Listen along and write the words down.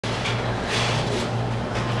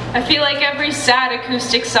I feel like every sad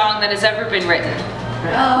acoustic song that has ever been written.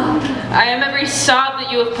 I am every sob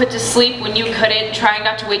that you have put to sleep when you couldn't, trying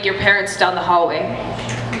not to wake your parents down the hallway.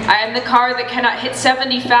 I am the car that cannot hit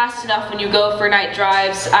 70 fast enough when you go for night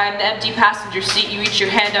drives. I am the empty passenger seat you reach your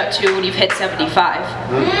hand out to when you've hit 75.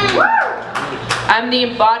 I'm the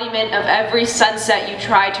embodiment of every sunset you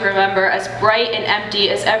try to remember, as bright and empty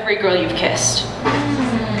as every girl you've kissed.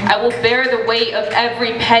 I will bear the weight of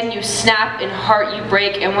every pen you snap and heart you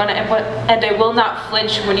break, and I will not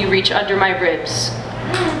flinch when you reach under my ribs.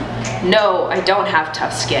 No, I don't have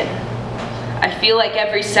tough skin. I feel like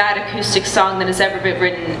every sad acoustic song that has ever been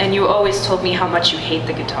written, and you always told me how much you hate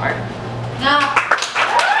the guitar.